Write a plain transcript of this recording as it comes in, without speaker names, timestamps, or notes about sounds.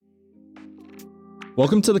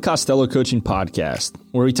Welcome to the Costello Coaching Podcast,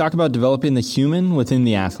 where we talk about developing the human within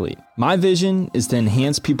the athlete. My vision is to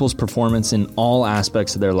enhance people's performance in all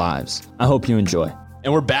aspects of their lives. I hope you enjoy.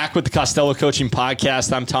 And we're back with the Costello Coaching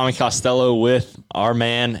Podcast. I'm Tommy Costello with our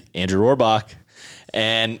man, Andrew Rohrbach.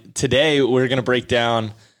 And today we're going to break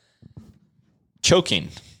down choking.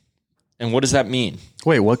 And what does that mean?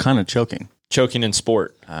 Wait, what kind of choking? Choking in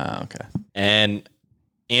sport. Okay. And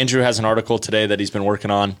Andrew has an article today that he's been working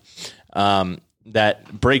on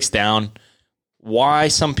that breaks down why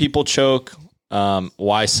some people choke,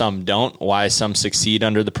 why some don't, why some succeed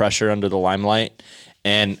under the pressure, under the limelight,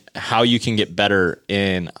 and how you can get better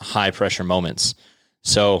in high pressure moments.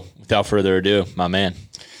 So without further ado, my man.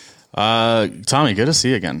 Tommy, good to see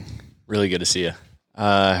you again. Really good to see you.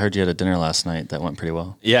 I heard you had a dinner last night that went pretty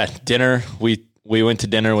well. Yeah, dinner. We went to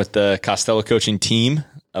dinner with the Costello Coaching team,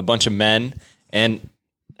 a bunch of men, and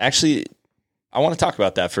actually I want to talk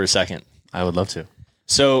about that for a second. I would love to.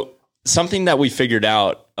 So something that we figured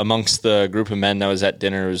out amongst the group of men that was at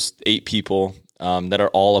dinner was 8 people that are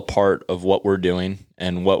all a part of what we're doing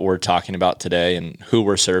and what we're talking about today and who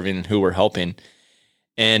we're serving and who we're helping.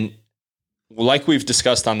 And like we've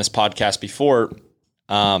discussed on this podcast before,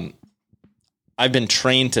 I've been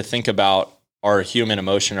trained to think about our human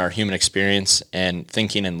emotion, our human experience, and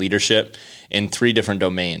thinking and leadership in 3 different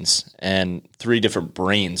domains and 3 different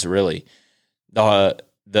brains, really.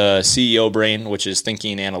 The CEO brain, which is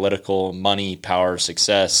thinking, analytical, money, power,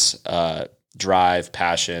 success, drive,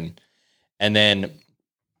 passion. And then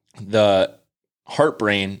the heart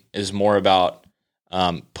brain is more about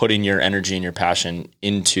putting your energy and your passion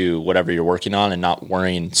into whatever you're working on and not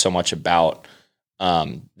worrying so much about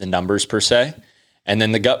the numbers per se. And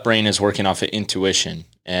then the gut brain is working off of intuition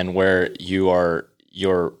and where you're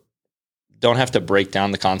don't have to break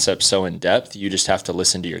down the concept so in depth. You just have to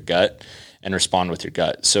listen to your gut and respond with your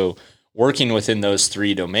gut. So working within those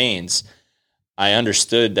 3 domains, I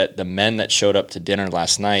understood that the men that showed up to dinner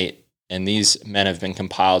last night, and these men have been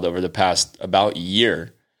compiled over the past about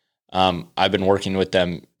year. I've been working with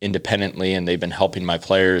them independently, and they've been helping my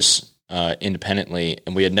players independently,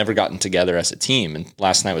 and we had never gotten together as a team. And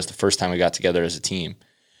last night was the first time we got together as a team.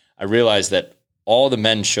 I realized that all the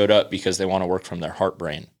men showed up because they want to work from their heart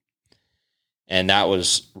brain. And that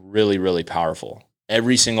was really, really powerful.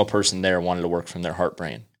 Every single person there wanted to work from their heart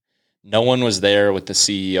brain. No one was there with the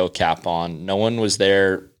CEO cap on. No one was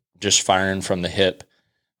there just firing from the hip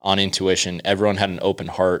on intuition. Everyone had an open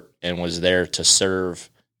heart and was there to serve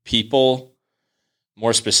people.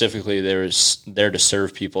 More specifically, they was there to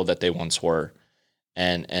serve people that they once were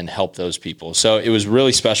and help those people. So it was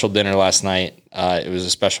really special dinner last night. It was a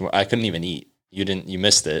special. I couldn't even eat. You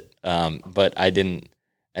missed it. But I didn't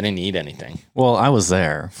eat anything. Well, I was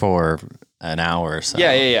there for an hour or so.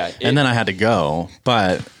 Yeah. And then I had to go,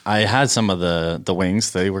 but I had some of the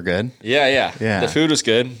wings. They were good. Yeah. The food was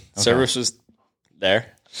good. Okay. Service was there.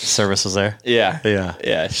 Service was there?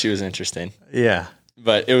 Yeah. She was interesting. Yeah.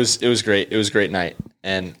 But it was great. It was a great night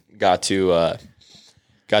and got to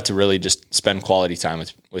really just spend quality time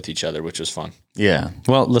with each other, which was fun. Yeah.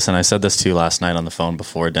 Well, listen, I said this to you last night on the phone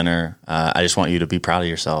before dinner. I just want you to be proud of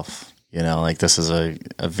yourself. You know, like this is a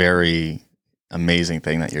very amazing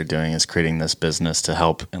thing that you're doing, is creating this business to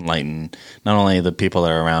help enlighten not only the people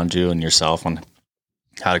that are around you and yourself on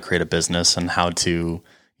how to create a business and how to,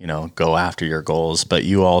 go after your goals, but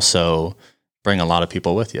you also bring a lot of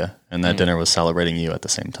people with you. And that dinner was celebrating you at the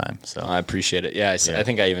same time. So I appreciate it. Yeah. I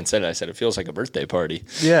think I even said it. I said, it feels like a birthday party.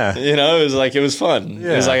 Yeah. It was fun.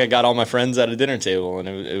 Yeah. It was like I got all my friends at a dinner table, and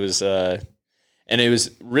it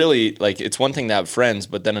was really like, it's one thing to have friends,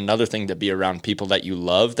 but then another thing to be around people that you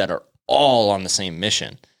love that are all on the same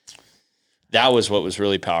mission. That was what was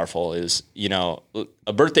really powerful is,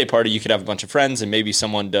 a birthday party, you could have a bunch of friends and maybe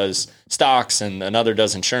someone does stocks and another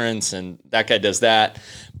does insurance and that guy does that.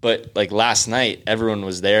 But like last night, everyone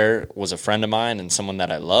was there, was a friend of mine and someone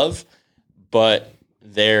that I love, but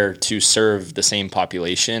there to serve the same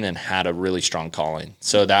population and had a really strong calling.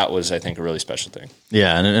 So that was, I think, a really special thing.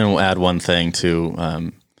 Yeah. And we'll add one thing too,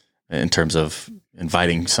 in terms of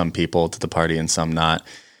inviting some people to the party and some not.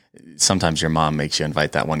 Sometimes your mom makes you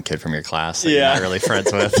invite that one kid from your class that you're not really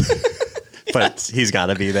friends with, but he's got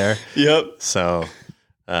to be there. Yep. So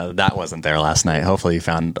that wasn't there last night. Hopefully you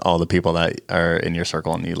found all the people that are in your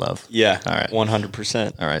circle and you love. Yeah. All right.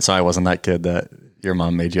 100%. All right. So I wasn't that kid that your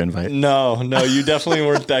mom made you invite. No, you definitely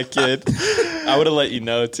weren't that kid. I would have let you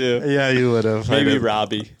know too. Yeah, you would have. Maybe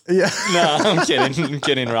Robbie. Yeah. No, I'm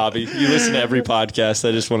kidding, Robbie. You listen to every podcast.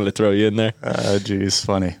 I just wanted to throw you in there. Geez,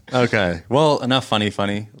 funny. Okay. Well, enough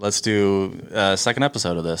funny. Let's do a second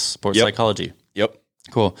episode of this, sports psychology. Yep.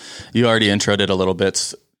 Cool. You already introed it a little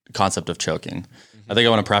bit, concept of choking. I think I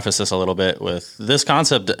want to preface this a little bit with this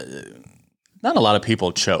concept. Not a lot of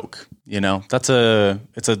people choke, you know, it's a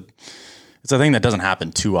thing that doesn't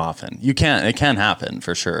happen too often. It can happen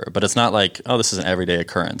for sure, but it's not like, oh, this is an everyday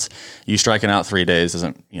occurrence. You striking out 3 days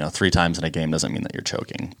doesn't, 3 times in a game doesn't mean that you're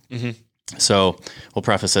choking. Mm-hmm. So we'll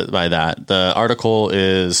preface it by that. The article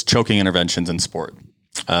is choking interventions in sport.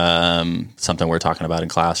 Something we're talking about in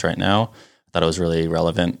class right now. I thought it was really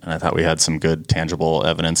relevant, and I thought we had some good tangible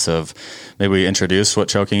evidence of maybe we introduce what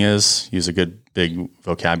choking is, use a good big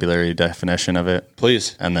vocabulary definition of it.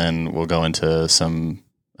 Please. And then we'll go into some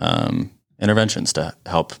interventions to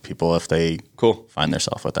help people if they find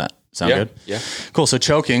themselves with that. Sound good? Yeah. Cool. So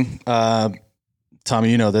choking,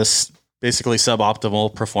 Tommy, you know this, basically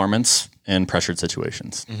suboptimal performance in pressured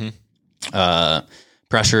situations. Mm-hmm.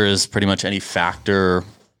 Pressure is pretty much any factor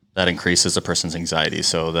that increases a person's anxiety.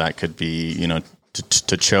 So that could be,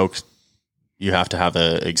 to choke, you have to have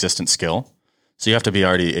an existent skill. So you have to be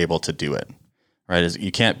already able to do it, right?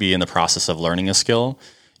 You can't be in the process of learning a skill.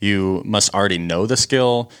 You must already know the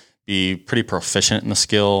skill, be pretty proficient in the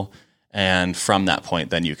skill. And from that point,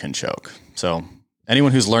 then you can choke. So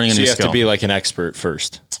anyone who's learning a new skill. So you have to be like an expert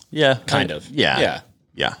first. Yeah. Kind of. Yeah.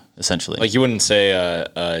 Yeah. Essentially. Like you wouldn't say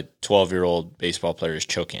a 12-year-old baseball player is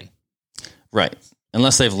choking. Right.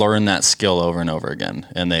 Unless they've learned that skill over and over again.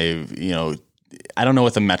 And they've, I don't know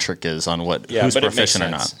what the metric is on who's proficient or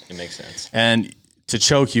not. It makes sense. And to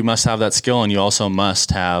choke, you must have that skill, and you also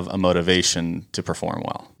must have a motivation to perform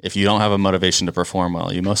well. If you don't have a motivation to perform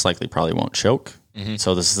well, you most likely probably won't choke. Mm-hmm.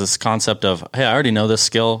 So this concept of, hey, I already know this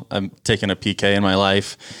skill. I'm taking a PK in my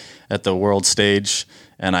life at the world stage,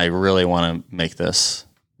 and I really want to make this.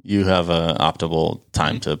 You have an optimal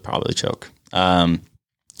time to probably choke.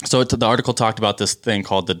 So the article talked about this thing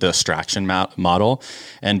called the distraction model.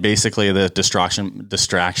 And basically the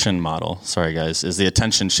distraction model, sorry guys, is the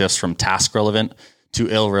attention shifts from task relevant to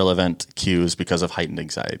irrelevant cues because of heightened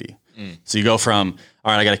anxiety. So you go from,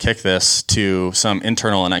 all right, I got to kick this, to some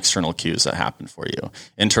internal and external cues that happen for you.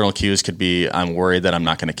 Internal cues could be, I'm worried that I'm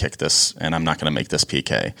not going to kick this and I'm not going to make this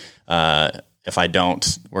PK. If I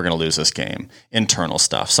don't, we're going to lose this game. Internal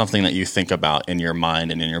stuff, something that you think about in your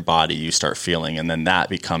mind and in your body, you start feeling, and then that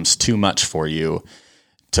becomes too much for you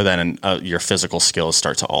to then your physical skills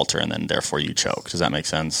start to alter, and then therefore you choke. Does that make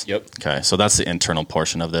sense? Yep. Okay, so that's the internal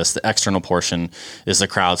portion of this. The external portion is the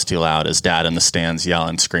crowd's too loud, is dad in the stands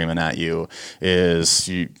yelling, screaming at you, is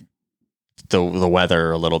the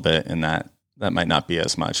weather a little bit, and that might not be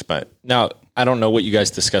as much. But now, I don't know what you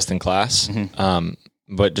guys discussed in class,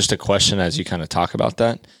 but just a question as you kind of talk about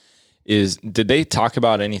that is, did they talk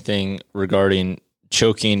about anything regarding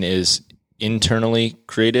choking is internally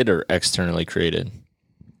created or externally created?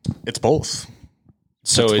 It's both.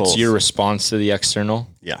 So it's your response to the external?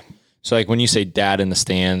 Yeah. So like when you say dad in the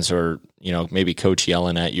stands or, maybe coach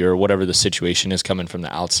yelling at you or whatever the situation is coming from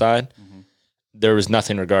the outside, there was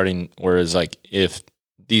nothing regarding, whereas like if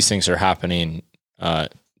these things are happening, the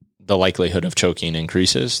likelihood of choking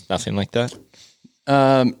increases, nothing like that?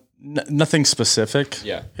 Nothing specific.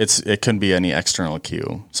 Yeah. It couldn't be any external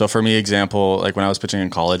cue. So for me, example, like when I was pitching in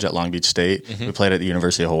college at Long Beach State, we played at the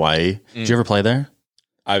University of Hawaii. Did you ever play there?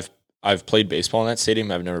 I've played baseball in that stadium.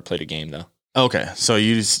 I've never played a game though. Okay. So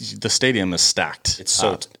the stadium is stacked. It's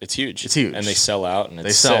huge. It's huge. And they sell out and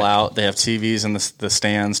they sell out. They have TVs in the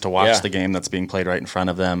stands to watch the game that's being played right in front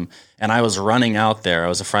of them. And I was running out there. I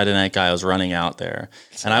was a Friday night guy. I was running out there.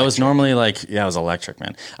 And I was normally like, I was electric,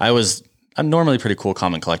 man. I'm normally a pretty cool,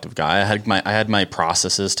 calm, and collective guy. I had my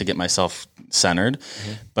processes to get myself centered,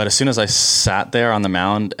 but as soon as I sat there on the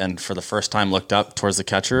mound and for the first time looked up towards the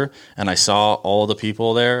catcher and I saw all the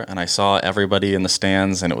people there and I saw everybody in the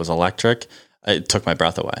stands and it was electric, it took my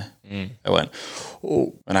breath away. I went,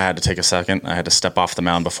 oh, and I had to take a second. I had to step off the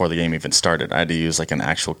mound before the game even started. I had to use like an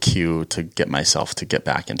actual cue to get myself to get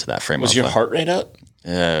back into that frame. Was your heart rate up?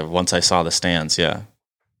 Yeah, once I saw the stands, yeah.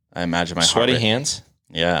 I imagine my sweaty heart rate. hands?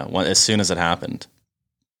 Yeah, as soon as it happened.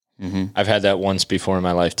 I've had that once before in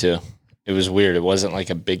my life too. It was weird. It wasn't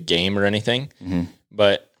like a big game or anything,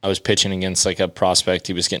 but I was pitching against like a prospect.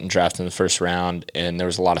 He was getting drafted in the first round, and there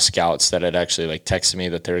was a lot of scouts that had actually like texted me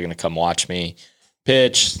that they were going to come watch me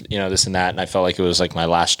pitch, this and that. And I felt like it was like my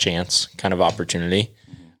last chance kind of opportunity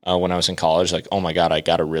when I was in college. Like, oh my God, I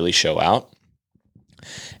got to really show out.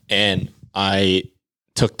 And I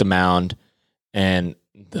took the mound, and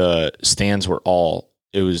the stands were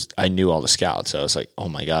I knew all the scouts. So I was like, oh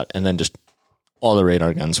my God. And then just all the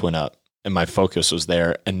radar guns went up and my focus was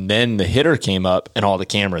there. And then the hitter came up and all the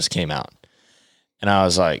cameras came out. And I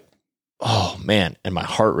was like, oh man. And my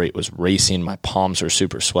heart rate was racing. My palms were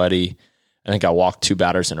super sweaty. I think I walked 2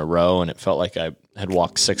 batters in a row, and it felt like I had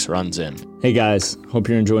walked 6 runs in. Hey guys, hope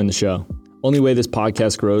you're enjoying the show. Only way this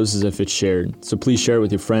podcast grows is if it's shared. So please share it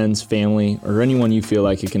with your friends, family, or anyone you feel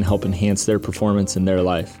like it can help enhance their performance in their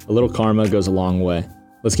life. A little karma goes a long way.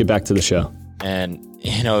 Let's get back to the show. And,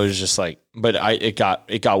 it was just like, but it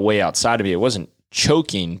got way outside of me. It wasn't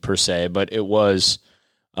choking per se, but it was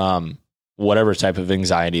whatever type of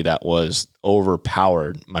anxiety that was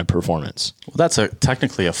overpowered my performance. Well, that's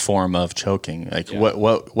technically a form of choking. Like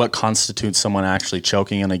what constitutes someone actually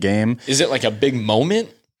choking in a game? Is it like a big moment?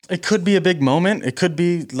 It could be a big moment. It could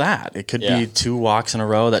be that. It could be 2 walks in a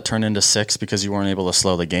row that turned into 6 because you weren't able to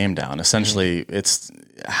slow the game down. Essentially, it's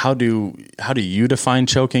how do you define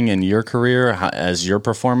choking in your career as your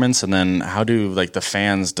performance, and then how do like the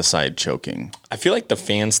fans decide choking? I feel like the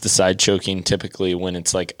fans decide choking typically when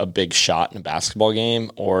it's like a big shot in a basketball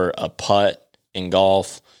game, or a putt in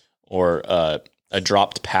golf, or a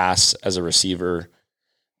dropped pass as a receiver,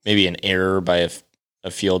 maybe an error by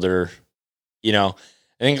a fielder.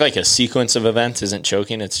 I think like a sequence of events isn't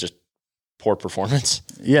choking; it's just poor performance.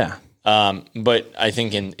 Yeah. But I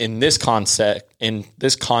think in this context, in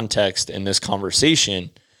this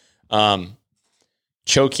conversation,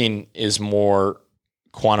 choking is more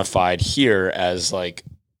quantified here as like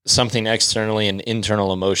something externally and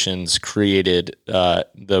internal emotions created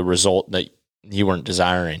the result that you weren't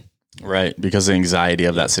desiring. Right, because the anxiety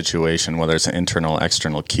of that situation, whether it's an internal,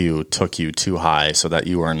 external cue, took you too high so that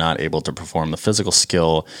you are not able to perform the physical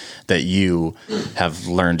skill that you have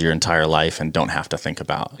learned your entire life and don't have to think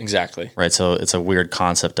about. Exactly. Right, so it's a weird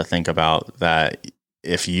concept to think about that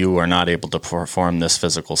if you are not able to perform this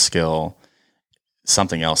physical skill,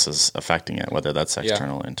 something else is affecting it, whether that's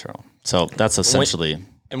external or internal. So that's essentially...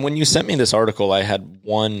 And when you sent me this article, I had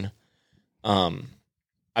one...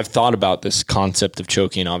 I've thought about this concept of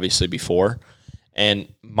choking obviously before, and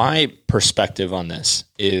my perspective on this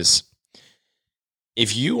is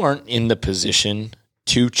if you aren't in the position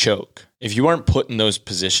to choke, if you aren't put in those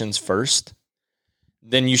positions first,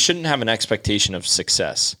 then you shouldn't have an expectation of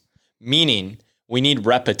success. Meaning we need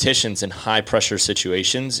repetitions in high pressure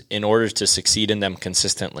situations in order to succeed in them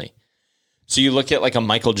consistently. So you look at like a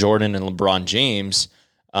Michael Jordan and LeBron James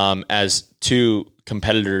as 2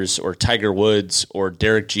 competitors, or Tiger Woods or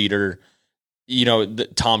Derek Jeter,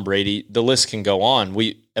 Tom Brady, the list can go on.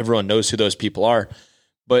 Everyone knows who those people are,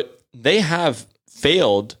 but they have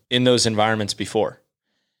failed in those environments before.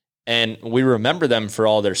 And we remember them for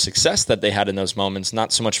all their success that they had in those moments,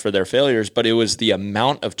 not so much for their failures, but it was the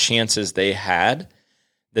amount of chances they had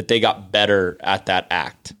that they got better at that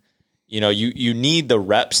act. You need the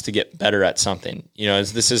reps to get better at something.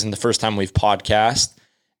 As this isn't the first time we've podcast,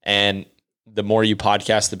 and the more you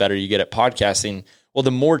podcast, the better you get at podcasting. Well,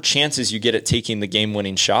 the more chances you get at taking the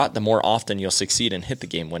game-winning shot, the more often you'll succeed and hit the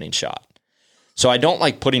game-winning shot. So I don't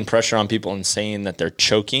like putting pressure on people and saying that they're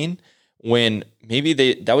choking when maybe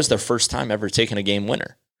that was their first time ever taking a game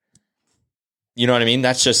winner. You know what I mean?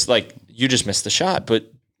 That's just like, you just missed the shot,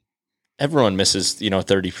 but everyone misses,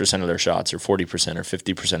 30% of their shots or 40% or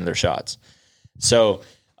 50% of their shots. So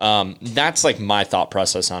that's like my thought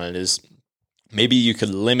process on it is, maybe you could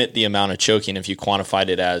limit the amount of choking if you quantified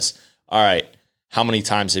it as, all right, how many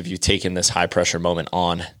times have you taken this high pressure moment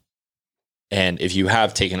on? And if you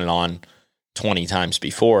have taken it on 20 times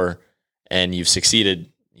before and you've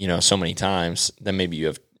succeeded, so many times, then maybe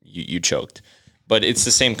you choked. But it's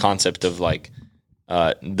the same concept of like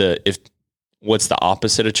what's the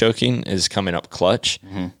opposite of choking is coming up clutch.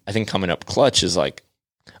 Mm-hmm. I think coming up clutch is like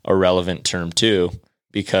a relevant term too,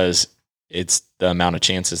 because it's the amount of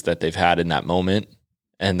chances that they've had in that moment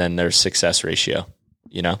and then their success ratio,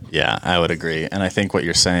 Yeah, I would agree. And I think what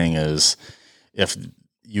you're saying is if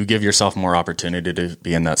you give yourself more opportunity to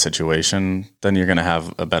be in that situation, then you're going to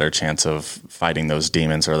have a better chance of fighting those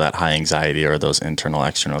demons or that high anxiety or those internal,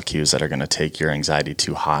 external cues that are going to take your anxiety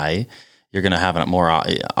too high. You're going to have more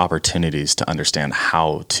opportunities to understand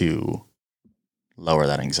how to lower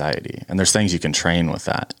that anxiety. And there's things you can train with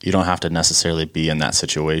that. You don't have to necessarily be in that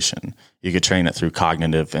situation. You could train it through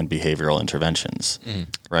cognitive and behavioral interventions,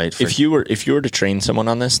 right? If you were to train someone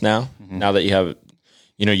on this now, now that you have,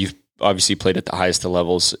 you've obviously played at the highest of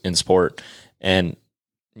levels in sport and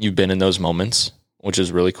you've been in those moments, which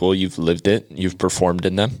is really cool. You've lived it. You've performed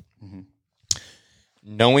in them.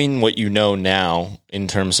 Knowing what you know now in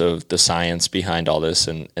terms of the science behind all this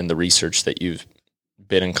and the research that you've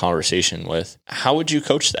been in conversation with, how would you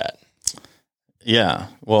coach that? Yeah.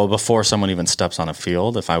 Well, before someone even steps on a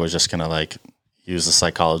field, if I was just going to use the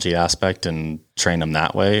psychology aspect and train them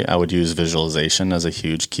that way, I would use visualization as a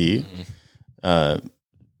huge key.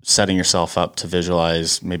 setting yourself up to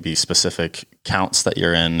visualize maybe specific counts that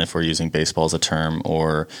you're in, if we're using baseball as a term,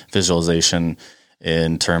 or visualization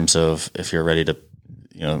in terms of if you're ready to,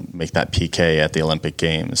 make that PK at the Olympic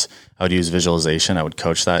Games. I would use visualization. I would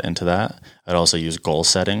coach that into that. I'd also use goal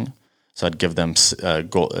setting. So I'd give them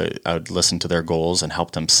I would listen to their goals and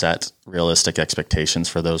help them set realistic expectations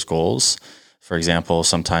for those goals. For example,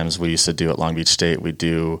 sometimes we used to do at Long Beach State, we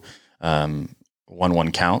do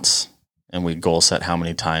 1-1 counts, and we goal set how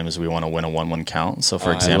many times we want to win a 1-1 count. So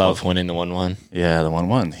for example, I love winning the 1-1. Yeah, the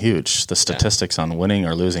 1-1, huge. The statistics on winning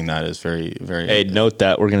or losing that is very, very. Hey, note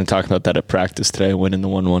that we're going to talk about that at practice today, winning the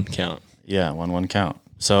 1-1 count. Yeah, 1-1 count.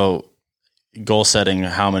 So goal setting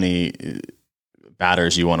how many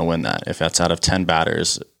batters you want to win that. If that's out of 10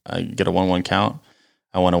 batters, I get a 1-1 count,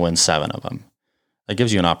 I want to win 7 of them. That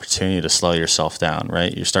gives you an opportunity to slow yourself down,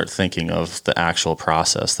 right? You start thinking of the actual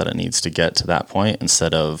process that it needs to get to that point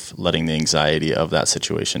instead of letting the anxiety of that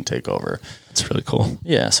situation take over. That's really cool.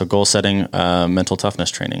 Yeah. So goal setting, mental toughness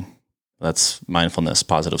training. That's mindfulness,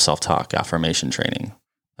 positive self-talk, affirmation training.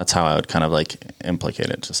 That's how I would kind of like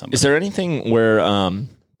implicate it to somebody. Is there anything where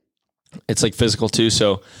it's like physical too?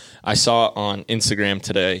 So I saw on Instagram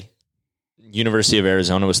today, University of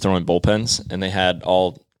Arizona was throwing bullpens, and they had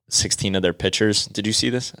all 16 of their pitchers. Did you see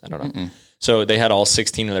this? I don't know. So they had all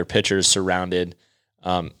 16 of their pitchers surrounded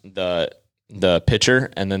the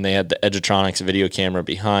pitcher, and then they had the Edgertronics video camera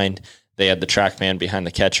behind. They had the TrackMan behind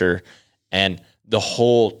the catcher, and the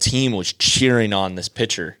whole team was cheering on this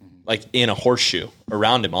pitcher, like in a horseshoe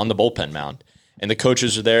around him on the bullpen mound. And the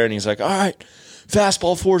coaches are there, and he's like, all right,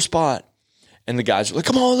 fastball 4 spot. And the guys are like,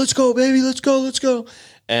 come on, let's go, baby, let's go.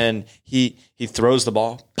 And he throws the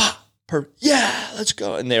ball, yeah, let's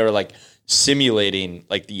go. And they were like simulating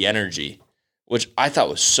like the energy, which I thought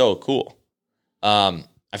was so cool. I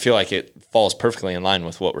feel like it falls perfectly in line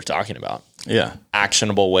with what we're talking about. Yeah.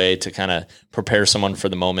 Actionable way to kind of prepare someone for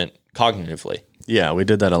the moment cognitively. Yeah, we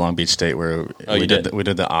did that at Long Beach State where we did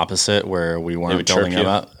the opposite, where we weren't building them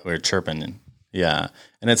up. We were chirping. Yeah.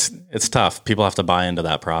 And it's tough. People have to buy into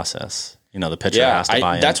that process. The pitcher has to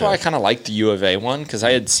buy into it. That's why I kind of like the U of A one, because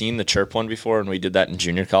I had seen the chirp one before, and we did that in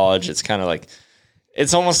junior college. It's kind of like,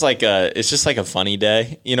 it's almost like it's just like a funny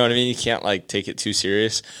day. You know what I mean? You can't like take it too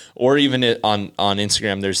serious. Or even on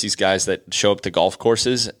Instagram, there's these guys that show up to golf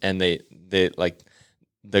courses, and they like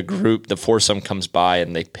the group, the foursome comes by,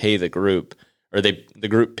 and they pay the group, or the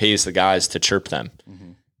group pays the guys to chirp them.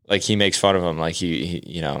 Mm-hmm. Like he makes fun of them, like he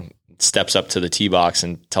steps up to the tee box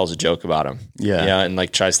and tells a joke about him. Yeah. And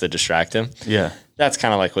like tries to distract him. Yeah. That's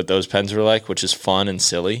kind of like what those pens were like, which is fun and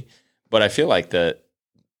silly. But I feel like the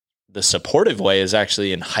supportive way is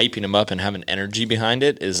actually in hyping him up and having energy behind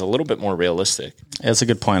it is a little bit more realistic. That's a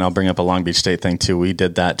good point. I'll bring up a Long Beach State thing too. We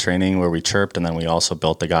did that training where we chirped, and then we also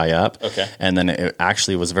built the guy up. Okay. And then it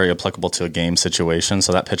actually was very applicable to a game situation.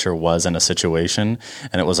 So that pitcher was in a situation,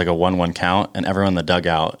 and it was like a 1-1 count, and everyone in the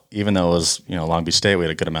dugout, even though it was, Long Beach State, we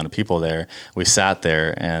had a good amount of people there. We sat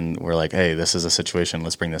there and we're like, hey, this is a situation.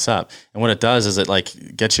 Let's bring this up. And what it does is it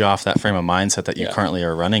like gets you off that frame of mindset that you currently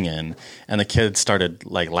are running in. And the kid started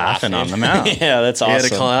like laughing on the mound. Yeah, that's awesome.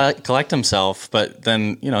 He had to collect himself, but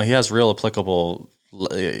then, he has real applicable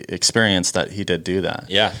experience that he did do that.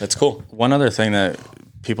 Yeah, that's cool. One other thing that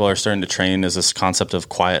people are starting to train is this concept of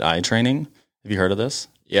quiet eye training. Have you heard of this?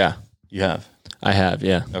 Yeah. You have? I have,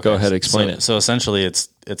 yeah. Okay. Go ahead, explain it. So essentially it's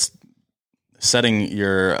setting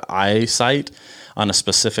your eyesight on a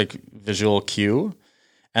specific visual cue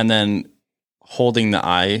and then holding the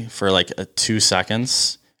eye for like 2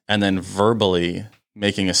 seconds and then verbally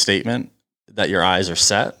making a statement that your eyes are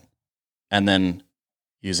set and then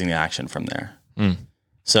using the action from there.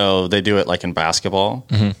 So they do it like in basketball.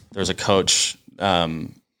 Mm-hmm. There's a coach.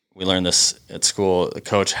 We learned this at school. The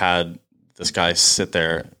coach had this guy sit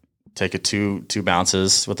there, take two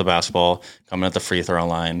bounces with the basketball, come in at the free throw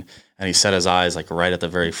line, and he set his eyes like right at the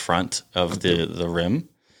very front of the rim,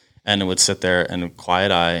 and it would sit there and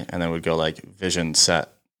quiet eye, and then would go like vision set,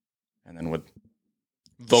 and then would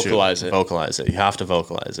vocalize it. You have to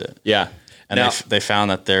vocalize it. Yeah. And now, they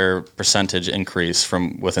found that their percentage increase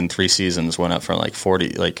from within 3 seasons went up from like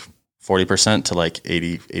 40% to like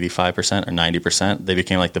 85% or 90%. They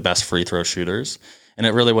became like the best free throw shooters. And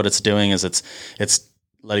it really, what it's doing is it's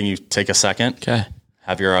letting you take a second,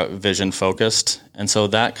 have your vision focused. And so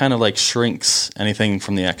that kind of like shrinks anything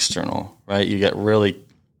from the external, right? You get really,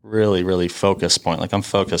 really, really focused point. Like I'm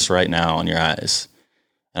focused right now on your eyes,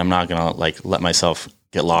 and I'm not going to like let myself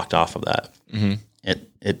get locked off of that. Mm-hmm.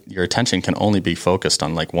 Your attention can only be focused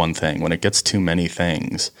on like one thing. When it gets too many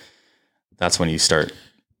things, that's when you start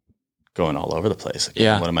going all over the place. Like,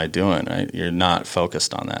 Yeah. what am I doing? Right? You're not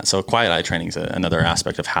focused on that. So quiet eye training is another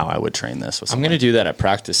aspect of how I would train this. With I'm going to do that at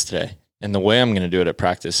practice today. And the way I'm going to do it at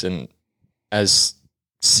practice, and as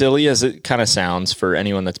silly as it kind of sounds for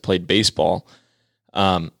anyone that's played baseball,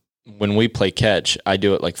 when we play catch, I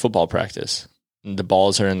do it like football practice. The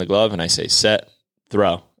balls are in the glove and I say set,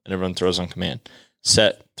 throw, and everyone throws on command.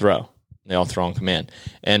 Set, throw. They all throw on command.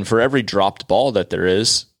 And for every dropped ball that there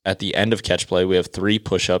is, at the end of catch play, we have 3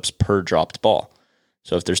 push-ups per dropped ball.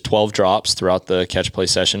 So if there's 12 drops throughout the catch play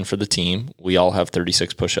session for the team, we all have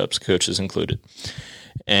 36 push-ups, coaches included.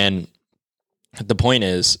 And the point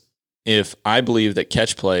is, if I believe that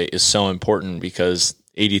catch play is so important because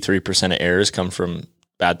 83% of errors come from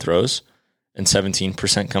bad throws and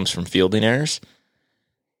 17% comes from fielding errors,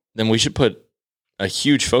 then we should put a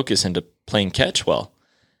huge focus into playing catch well.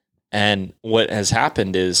 And what has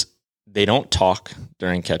happened is they don't talk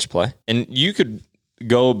during catch play. And you could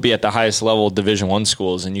go be at the highest level Division I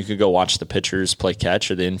schools and you could go watch the pitchers play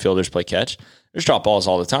catch or the infielders play catch. There's drop balls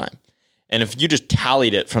all the time. And if you just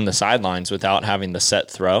tallied it from the sidelines without having the set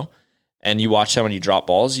throw and you watch how many drop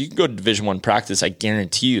balls, you can go to Division I practice. I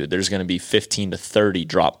guarantee you there's going to be 15 to 30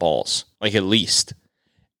 drop balls, like at least.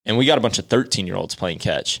 And we got a bunch of 13-year-olds playing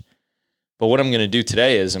catch. But what I'm going to do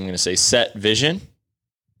today is I'm going to say set vision,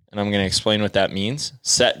 and I'm going to explain what that means.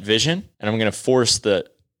 Set vision, and I'm going to force the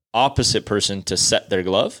opposite person to set their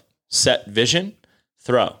glove. Set vision,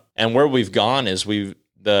 throw. And where we've gone is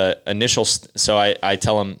so I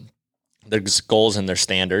tell them there's goals and their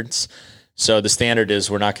standards. So the standard is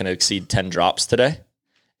we're not going to exceed 10 drops today.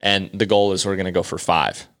 And the goal is we're going to go for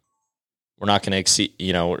 5. We're not going to exceed,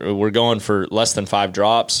 we're going for less than 5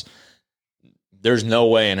 drops. There's no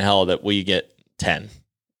way in hell that we get 10.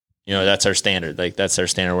 That's our standard. Like that's our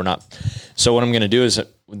standard. We're not. So what I'm going to do is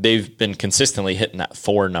they've been consistently hitting that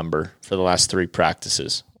 4 number for the last 3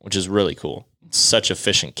 practices, which is really cool. It's such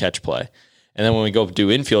efficient catch play. And then when we go do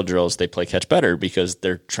infield drills, they play catch better because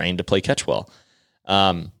they're trained to play catch well.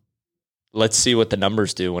 Let's see what the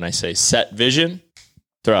numbers do when I say set vision,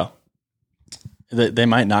 throw. They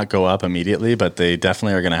might not go up immediately, but they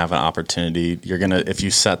definitely are going to have an opportunity. If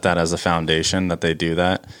you set that as a foundation that they do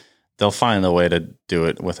that, they'll find a way to do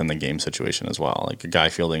it within the game situation as well. Like a guy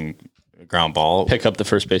fielding a ground ball. Pick up the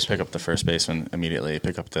first baseman. Pick up the first baseman immediately.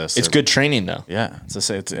 Pick up this. It's good training, though. Yeah.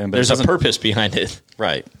 There's a purpose behind it.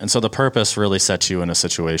 Right. And so the purpose really sets you in a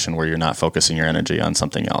situation where you're not focusing your energy on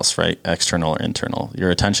something else, right? External or internal. Your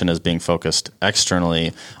attention is being focused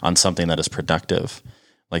externally on something that is productive.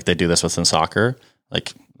 Like they do this within soccer.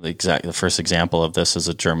 Like the first example of this is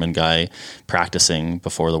a German guy practicing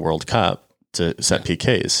before the World Cup to set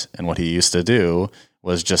PKs. And what he used to do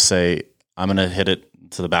was just say, I'm going to hit it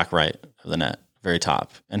to the back right of the net, very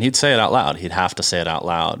top. And he'd say it out loud. He'd have to say it out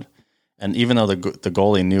loud. And even though the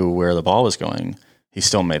goalie knew where the ball was going, he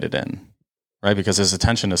still made it in, right? Because his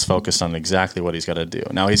attention is focused on exactly what he's got to do.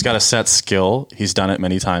 Now he's got a set skill. He's done it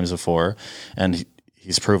many times before, and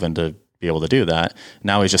he's proven to be able to do that.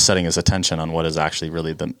 Now he's just setting his attention on what is actually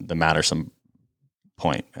really the mattersome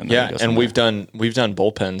point. And we've done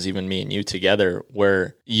bullpens, even me and you together,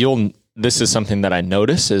 where this is something that I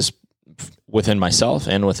notice is within myself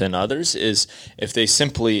and within others is if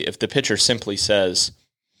the pitcher simply says,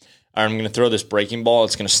 I'm going to throw this breaking ball,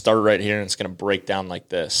 it's going to start right here and it's going to break down like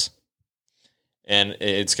this. And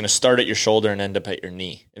it's going to start at your shoulder and end up at your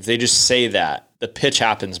knee. If they just say that, the pitch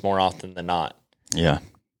happens more often than not. Yeah.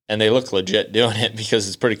 And they look legit doing it because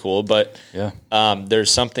it's pretty cool. But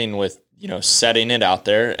there's something with, setting it out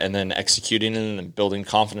there and then executing it and building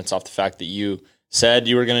confidence off the fact that you said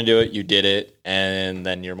you were going to do it, you did it, and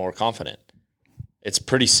then you're more confident. It's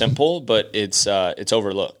pretty simple, but it's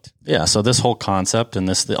overlooked. Yeah. So this whole concept and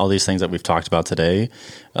all these things that we've talked about today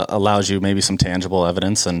allows you maybe some tangible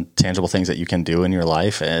evidence and tangible things that you can do in your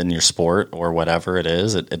life and your sport or whatever it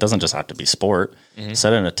is. It doesn't just have to be sport. Mm-hmm.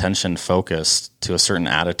 Set an attention focus to a certain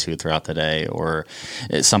attitude throughout the day, or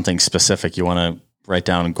it's something specific you want to write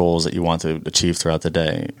down goals that you want to achieve throughout the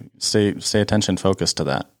day. Stay attention focused to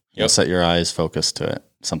that. Yep. Set your eyes focused to it.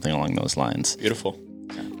 Something along those lines. Beautiful.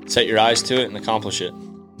 Set your eyes to it and accomplish it.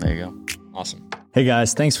 There you go. Awesome. Hey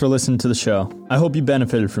guys, thanks for listening to the show. I hope you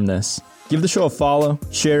benefited from this. Give the show a follow,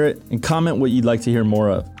 share it, and comment what you'd like to hear more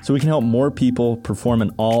of so we can help more people perform in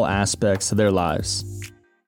all aspects of their lives.